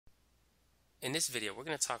In this video, we're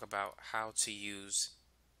going to talk about how to use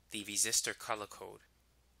the resistor color code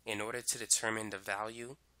in order to determine the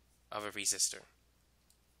value of a resistor.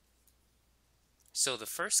 So the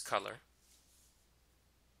first color,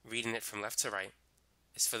 reading it from left to right,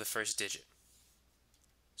 is for the first digit.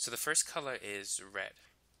 So the first color is red.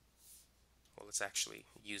 Well, let's actually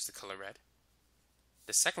use the color red.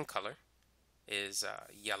 The second color is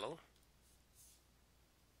yellow.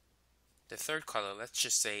 The third color, let's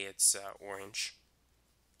just say it's orange.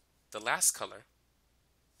 The last color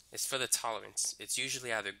is for the tolerance. It's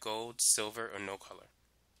usually either gold, silver, or no color.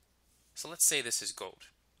 So let's say this is gold.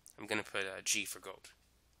 I'm going to put a G for gold.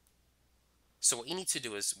 So what you need to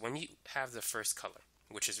do is when you have the first color,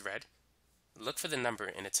 which is red, look for the number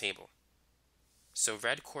in a table. So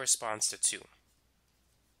red corresponds to 2.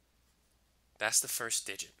 That's the first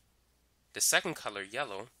digit. The second color,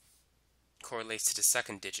 yellow, correlates to the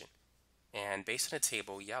second digit. And based on the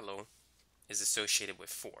table, yellow is associated with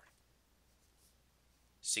 4.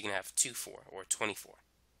 So you can have 24 or 24.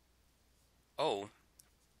 O,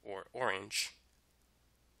 or orange,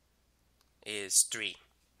 is 3.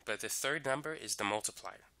 But the third number is the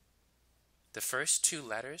multiplier. The first 2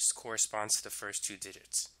 letters corresponds to the first 2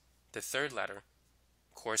 digits. The third letter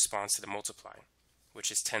corresponds to the multiplier,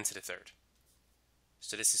 which is 10 to the third.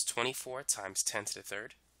 So this is 24 times 10 to the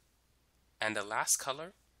third. And the last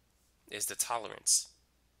color is the tolerance,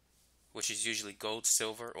 which is usually gold,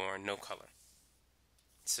 silver, or no color.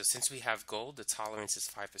 So since we have gold, the tolerance is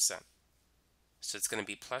 5%. So it's going to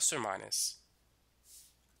be plus or minus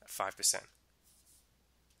 5%.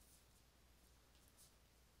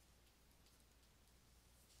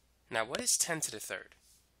 Now, what is 10 to the third?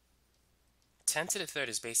 10 to the third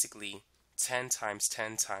is basically 10 times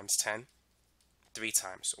 10 times 10, 3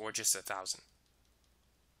 times, or just 1,000.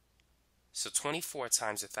 So 24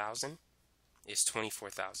 times 1,000 is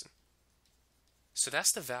 24,000. So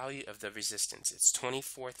that's the value of the resistance. It's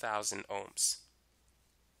 24,000 ohms.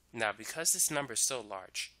 Now, because this number is so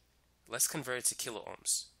large, let's convert it to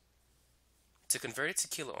kiloohms. To convert it to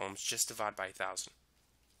kiloohms, just divide by 1,000.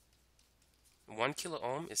 1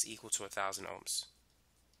 kiloohm is equal to 1,000 ohms.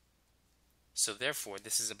 So therefore,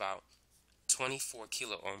 this is about 24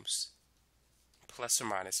 kiloohms plus or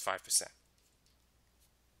minus 5%.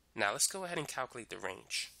 Now let's go ahead and calculate the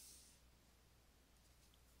range.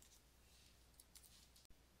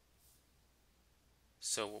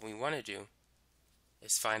 So what we want to do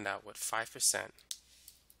is find out what 5%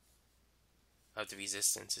 of the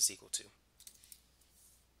resistance is equal to.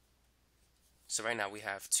 So right now we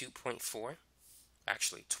have 24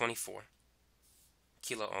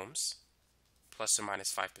 kiloohms plus or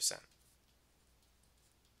minus 5%.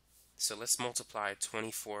 So let's multiply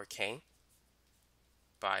 24k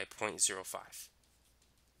by 0.05,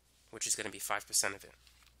 which is going to be 5% of it.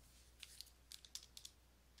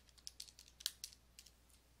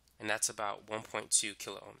 And that's about 1.2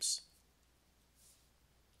 kiloohms.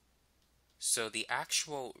 So the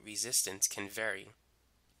actual resistance can vary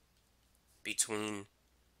between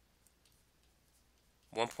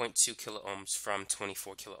 1.2 kiloohms from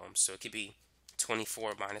 24 kiloohms. So it could be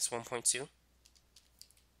 24 minus 1.2.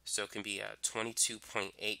 So it can be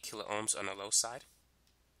 22.8 kiloohms on the low side.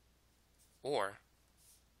 Or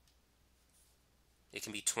it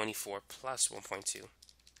can be 24 plus 1.2,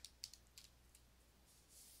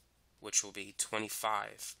 which will be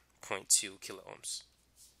 25.2 kiloohms.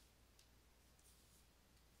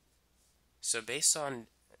 So based on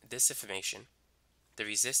this information, the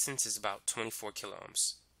resistance is about 24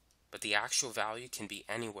 kiloohms, but the actual value can be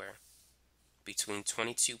anywhere between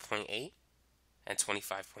 22.8 and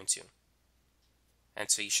 25.2. And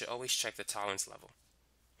so you should always check the tolerance level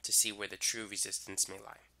to see where the true resistance may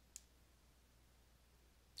lie.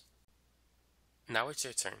 Now it's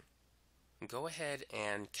your turn. Go ahead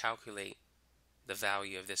and calculate the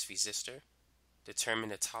value of this resistor, determine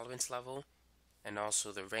the tolerance level, and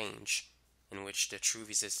also the range in which the true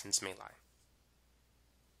resistance may lie.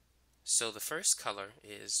 So the first color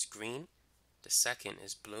is green, the second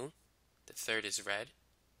is blue, the third is red,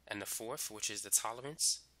 and the fourth, which is the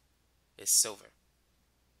tolerance, is silver.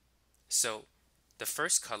 So the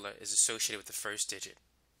first color is associated with the first digit.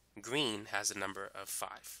 Green has a number of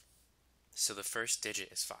 5. So the first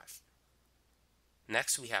digit is 5.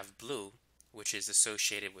 Next we have blue, which is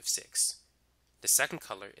associated with 6. The second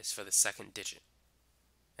color is for the second digit.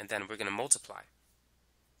 And then we're going to multiply.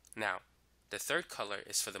 Now, the third color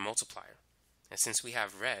is for the multiplier. And since we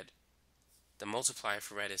have red, the multiplier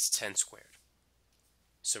for red is 10 squared.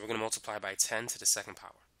 So we're going to multiply by 10 to the second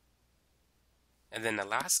power. And then the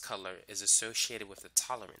last color is associated with the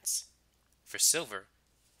tolerance. For silver,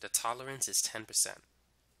 the tolerance is 10%.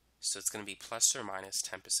 So it's going to be plus or minus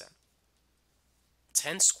 10%.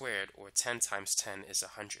 10 squared, or 10 times 10, is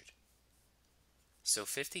 100. So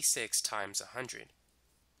 56 times 100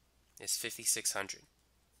 is 5600.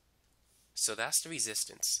 So that's the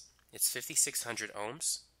resistance. It's 5600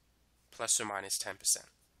 ohms plus or minus 10%.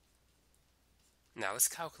 Now let's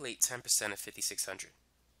calculate 10% of 5600.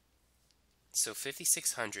 So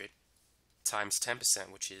 5600 times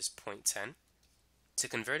 10%, which is 0.10. To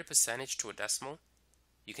convert a percentage to a decimal,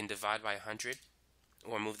 you can divide by 100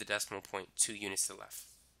 or move the decimal point 2 units to the left.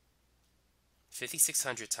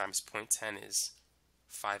 5600 times 0.10 is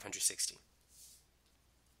 560.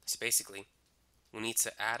 So basically, we need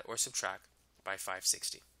to add or subtract by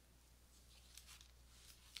 560.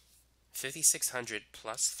 5600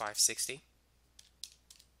 plus 560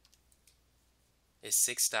 is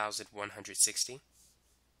 6160,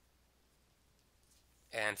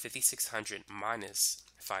 and 5600 minus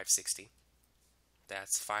 560,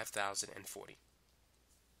 that's 5040.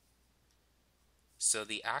 So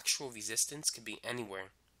the actual resistance could be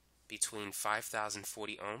anywhere between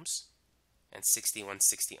 5040 ohms and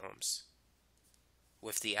 6160 ohms,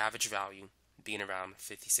 with the average value being around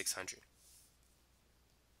 5600.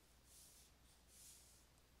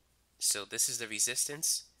 So this is the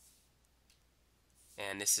resistance,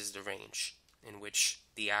 and this is the range in which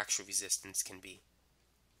the actual resistance can be.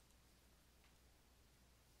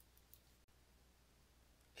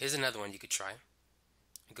 Here's another one you could try.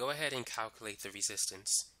 Go ahead and calculate the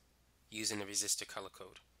resistance using the resistor color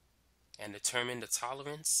code and determine the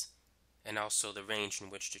tolerance and also the range in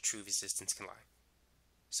which the true resistance can lie.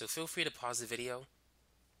 So feel free to pause the video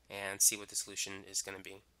and see what the solution is going to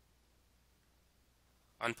be.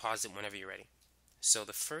 Unpause it whenever you're ready. So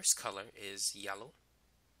the first color is yellow.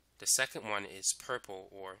 The second one is purple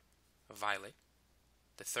or violet.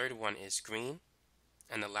 The third one is green.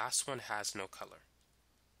 And the last one has no color.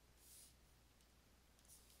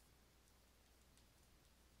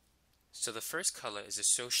 So the first color is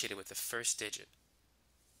associated with the first digit.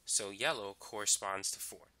 So yellow corresponds to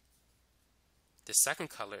 4. The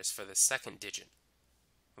second color is for the second digit.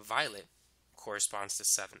 Violet corresponds to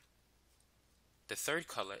 7. The third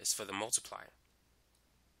color is for the multiplier.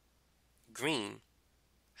 Green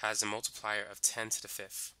has a multiplier of 10 to the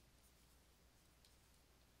 5th.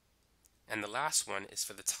 And the last one is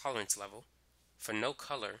for the tolerance level. For no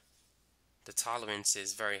color, the tolerance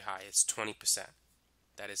is very high. It's 20%.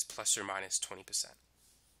 That is plus or minus 20%.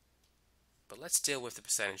 But let's deal with the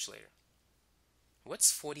percentage later.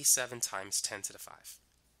 What's 47 times 10 to the 5?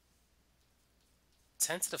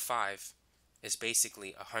 10 to the 5 is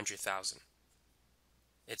basically 100,000.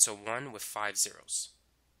 It's a 1 with 5 zeros.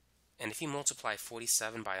 And if you multiply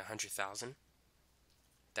 47 by 100,000,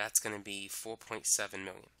 that's going to be 4.7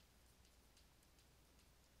 million.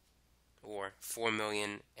 Or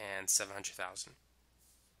 4,700,000.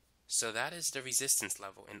 So that is the resistance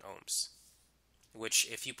level in ohms, which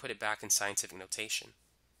if you put it back in scientific notation,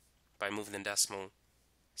 by moving the decimal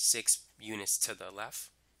 6 units to the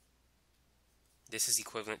left, this is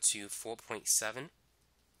equivalent to 4.7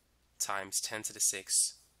 times 10 to the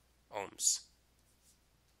 6 ohms.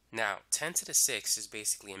 Now, 10 to the 6 is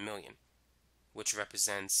basically a million, which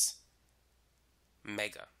represents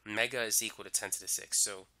mega. Mega is equal to 10 to the 6.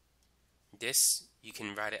 So this, you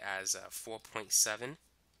can write it as 4.7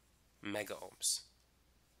 megaohms.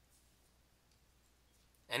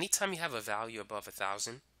 Anytime you have a value above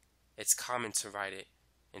 1,000, it's common to write it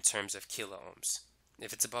in terms of kiloohms.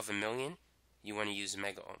 If it's above a million, you want to use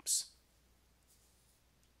megaohms.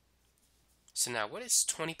 So now, what is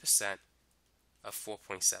 20% of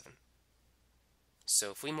 4.7?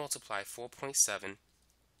 So if we multiply 4.7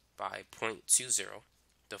 by 0.20,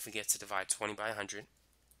 don't forget to divide 20 by 100.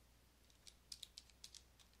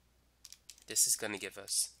 This is going to give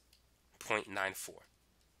us 0.94.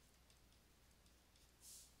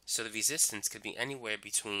 So the resistance could be anywhere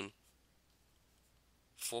between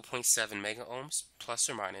 4.7 megaohms plus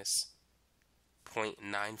or minus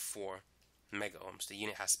 0.94 megaohms. The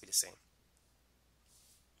unit has to be the same.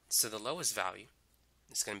 So the lowest value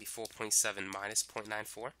is going to be 4.7 minus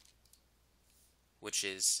 0.94, which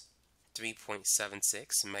is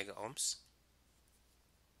 3.76 megaohms.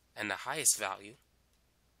 And the highest value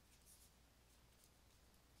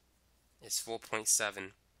is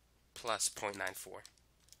 4.7 plus 0.94,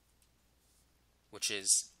 which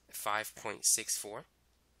is 5.64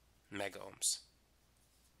 megaohms.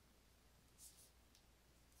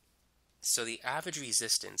 So the average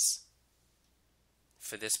resistance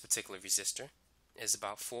for this particular resistor is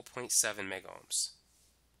about 4.7 megaohms.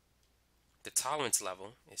 The tolerance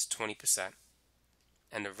level is 20%,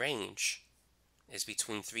 and the range is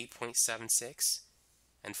between 3.76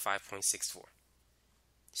 and 5.64.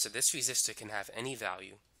 So this resistor can have any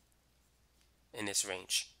value in this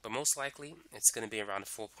range, but most likely it's going to be around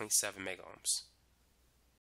 4.7 megaohms.